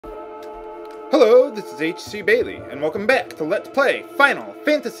Hello, this is HC Bailey, and welcome back to Let's Play Final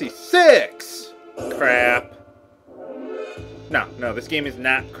Fantasy VI! Crap. No, this game is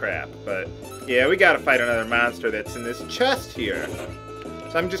not crap, but yeah, we gotta fight another monster that's in this chest here.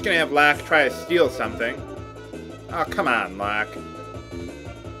 So I'm just gonna have Locke try to steal something. Oh, come on, Locke.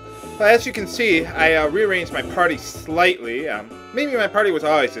 Well, as you can see, I rearranged my party slightly. Maybe my party was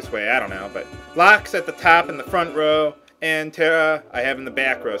always this way, I don't know, but Locke's at the top in the front row, and Terra I have in the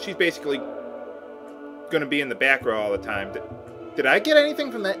back row. She's basically gonna be in the back row all the time. Did I get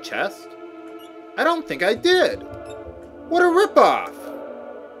anything from that chest? I don't think I did. What a ripoff!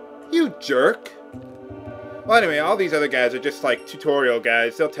 You jerk. Well, anyway, all these other guys are just like tutorial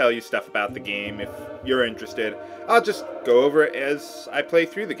guys. They'll tell you stuff about the game if you're interested. I'll just go over it as I play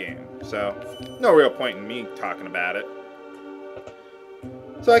through the game. So, no real point in me talking about it.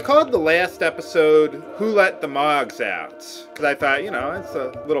 So I called the last episode, Who Let the Mogs Out? Because I thought, you know, it's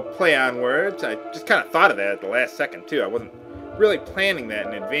a little play on words. I just kind of thought of that at the last second, too. I wasn't really planning that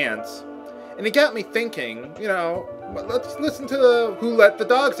in advance. And it got me thinking, you know, let's listen to the Who Let the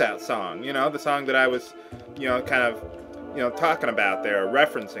Dogs Out song. You know, the song that I was, you know, kind of, you know, talking about there,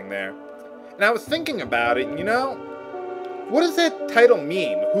 referencing there. And I was thinking about it, and, you know, what does that title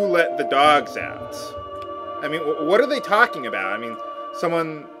mean, Who Let the Dogs Out? I mean, what are they talking about? I mean,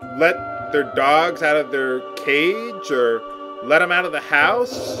 someone let their dogs out of their cage, or let them out of the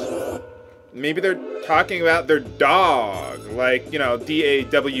house? Maybe they're talking about their dog, like, you know,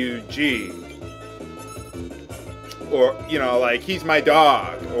 D-A-W-G. Or, you know, like, he's my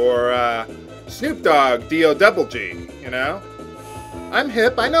dog, or Snoop Dogg, D-O-double-G, you know? I'm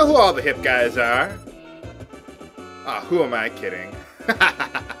hip, I know who all the hip guys are. Ah, who am I kidding?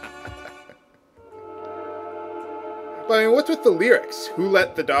 But I mean, what's with the lyrics? Who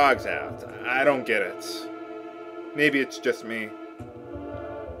let the dogs out? I don't get it. Maybe it's just me.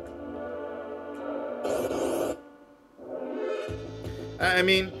 I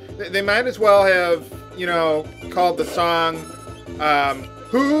mean, they might as well have, you know, called the song,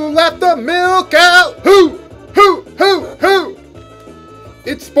 Who Let the Milk Out? Who?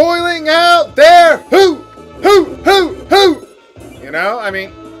 It's spoiling out there! Who? You know, I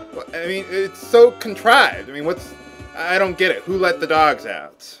mean, it's so contrived. I mean, I don't get it. Who let the dogs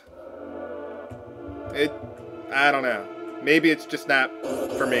out? I don't know. Maybe it's just not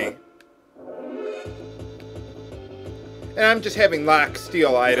for me. And I'm just having Locke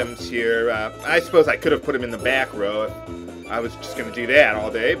steal items here. I suppose I could have put him in the back row if I was just going to do that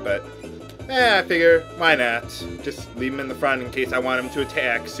all day, but I figure, why not? Just leave him in the front in case I want him to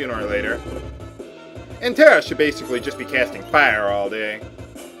attack sooner or later. And Terra should basically just be casting fire all day.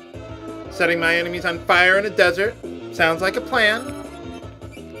 Setting my enemies on fire in a desert. Sounds like a plan.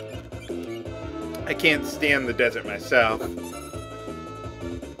 I can't stand the desert myself.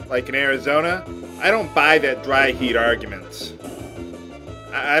 Like in Arizona, I don't buy that dry heat argument.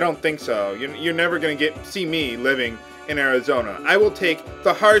 I don't think so. You're never going to see me living in Arizona. I will take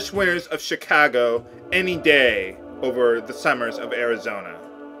the harsh winters of Chicago any day over the summers of Arizona.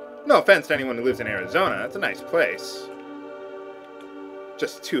 No offense to anyone who lives in Arizona. It's a nice place.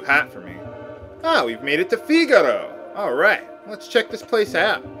 Just too hot for me. Ah, we've made it to Figaro. Alright, let's check this place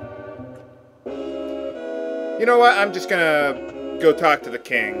out. You know what? I'm just gonna go talk to the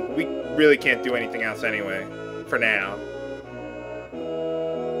king. We really can't do anything else anyway. For now.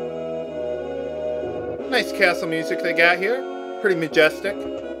 Nice castle music they got here. Pretty majestic.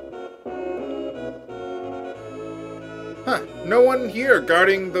 Huh, no one here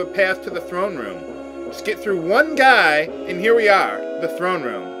guarding the path to the throne room. Just get through one guy, and here we are, the throne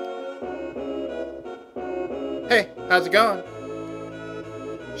room. Hey, how's it going?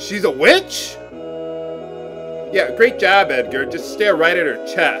 She's a witch? Yeah, great job, Edgar. Just stare right at her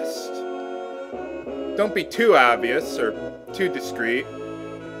chest. Don't be too obvious, or too discreet.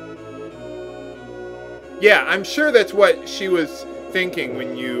 Yeah, I'm sure that's what she was thinking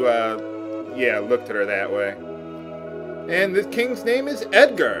when you, looked at her that way. And the king's name is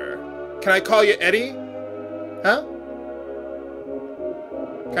Edgar. Can I call you Eddie? Huh?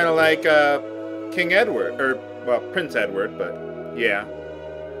 Kind of like, King Edward, or, well, Prince Edward, but, yeah.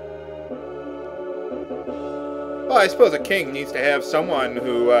 Well, I suppose a king needs to have someone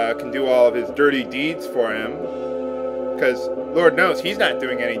who, can do all of his dirty deeds for him. Because, Lord knows, he's not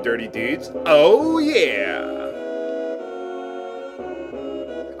doing any dirty deeds. Oh, yeah!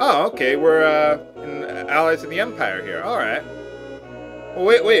 Oh, okay, we're, allies of the Empire here. Alright. Well,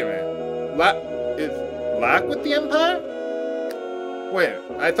 wait a minute. Is Locke with the Empire? Wait a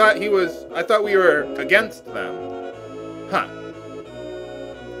minute. I thought we were against them. Huh.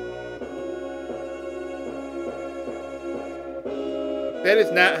 That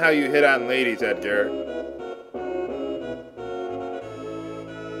is not how you hit on ladies, Edgar.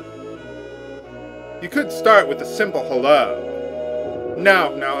 You could start with a simple hello.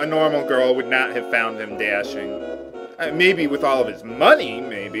 No, a normal girl would not have found him dashing. Maybe with all of his money,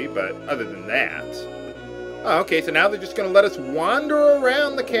 maybe, but other than that. Oh, okay, so now they're just going to let us wander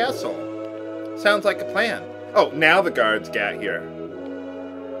around the castle. Sounds like a plan. Oh, now the guards got here.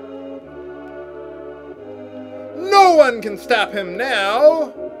 No one can stop him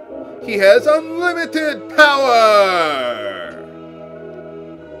now! He has unlimited power!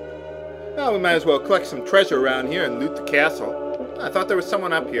 Well, we might as well collect some treasure around here and loot the castle. I thought there was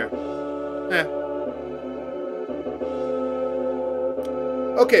someone up here.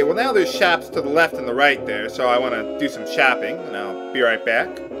 Okay, well now there's shops to the left and the right there, so I want to do some shopping, and I'll be right back.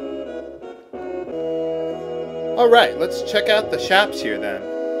 Alright, let's check out the shops here then.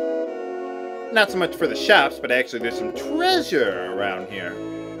 Not so much for the shops, but actually there's some treasure around here.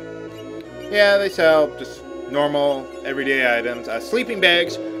 Yeah, they sell just normal, everyday items. Sleeping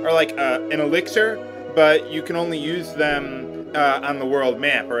bags are like an elixir, but you can only use them on the world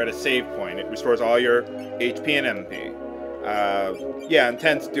map or at a save point. It restores all your HP and MP. Yeah,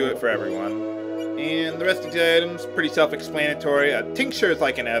 intends to do it for everyone. And the rest of the items, pretty self-explanatory. A tincture is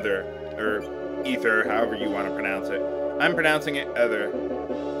like an ether, or ether, however you want to pronounce it. I'm pronouncing it ether.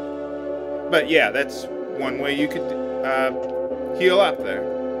 But yeah, that's one way you could heal up there.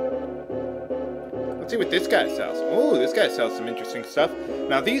 Let's see what this guy sells. Oh, this guy sells some interesting stuff.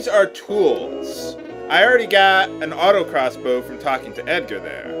 Now, these are tools. I already got an auto crossbow from talking to Edgar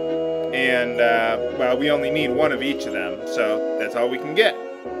there. And, well, we only need one of each of them, so that's all we can get.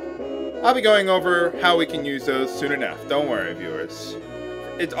 I'll be going over how we can use those soon enough. Don't worry, viewers.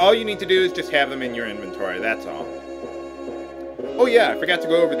 It's all you need to do is just have them in your inventory, that's all. Oh yeah, I forgot to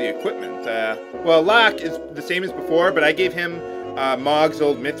go over the equipment. Well, Locke is the same as before, but I gave him Mog's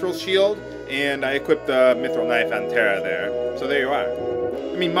old mithril shield, and I equipped the mithril knife on Terra there. So there you are.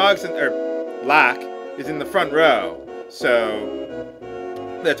 I mean, Locke is in the front row, so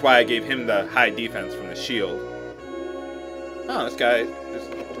that's why I gave him the high defense from the shield. Oh,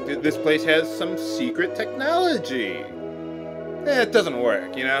 this place has some secret technology. It doesn't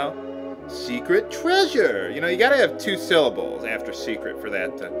work, you know? Secret treasure. You know, you gotta have 2 syllables after secret for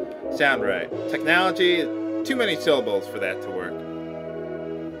that to sound right. Technology, too many syllables for that to work.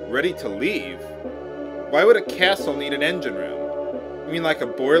 Ready to leave? Why would a castle need an engine room? You mean like a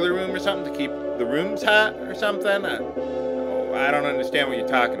boiler room or something to keep the rooms hot or something? I don't understand what you're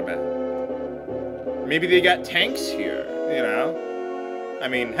talking about. Maybe they got tanks here, you know? I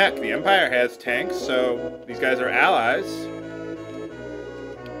mean, heck, the Empire has tanks, so these guys are allies.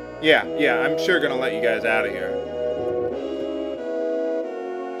 Yeah, I'm sure gonna let you guys out of here.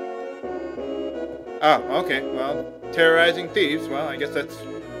 Oh, okay, well, terrorizing thieves, well, I guess that's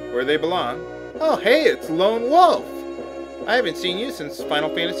where they belong. Oh, hey, it's Lone Wolf! I haven't seen you since Final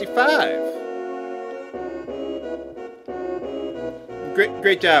Fantasy V.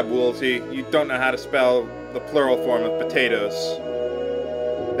 Great job, Woolsey. You don't know how to spell the plural form of potatoes.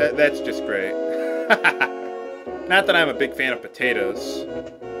 That's just great. Not that I'm a big fan of potatoes.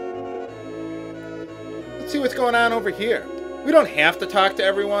 Let's see what's going on over here. We don't have to talk to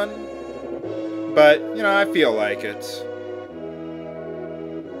everyone, but, you know, I feel like it.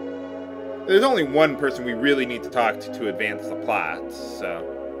 There's only one person we really need to talk to advance the plot, so...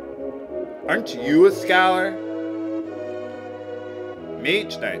 Aren't you a scholar?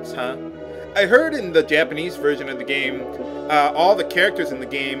 Mage Knights, huh? I heard in the Japanese version of the game, all the characters in the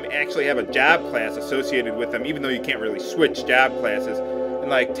game actually have a job class associated with them, even though you can't really switch job classes. And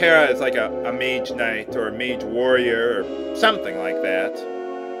like Terra is like a Mage Knight or a Mage Warrior or something like that.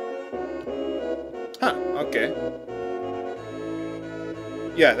 Huh, okay.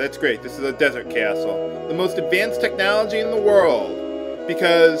 Yeah, that's great. This is a desert castle. The most advanced technology in the world.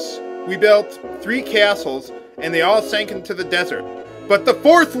 Because we built 3 castles and they all sank into the desert. But the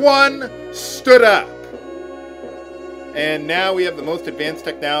 4th one stood up. And now we have the most advanced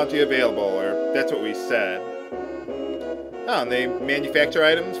technology available, or that's what we said. Oh, and they manufacture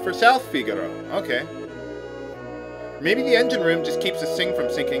items for South Figaro. Okay. Maybe the engine room just keeps this thing from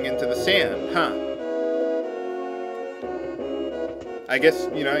sinking into the sand, huh? I guess,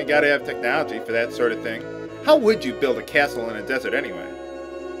 you know, you gotta have technology for that sort of thing. How would you build a castle in a desert anyway?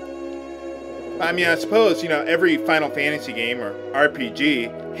 I mean, I suppose, you know, every Final Fantasy game or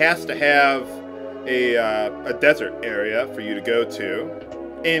RPG has to have a desert area for you to go to,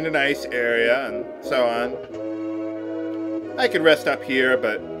 and a nice area, and so on. I could rest up here,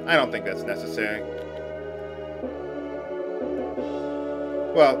 but I don't think that's necessary.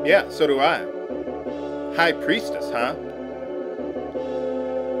 Well, yeah, so do I. High Priestess, huh?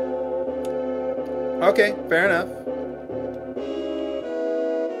 Okay, fair enough.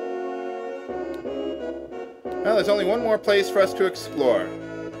 Well, there's only one more place for us to explore.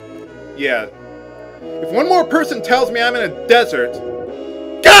 Yeah. If one more person tells me I'm in a desert...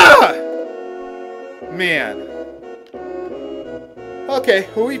 Gah! Man. Okay,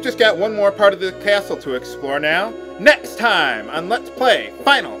 well, we've just got one more part of the castle to explore now. Next time on Let's Play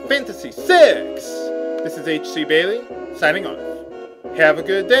Final Fantasy VI! This is HC Bailey, signing off. Have a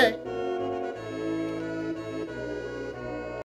good day.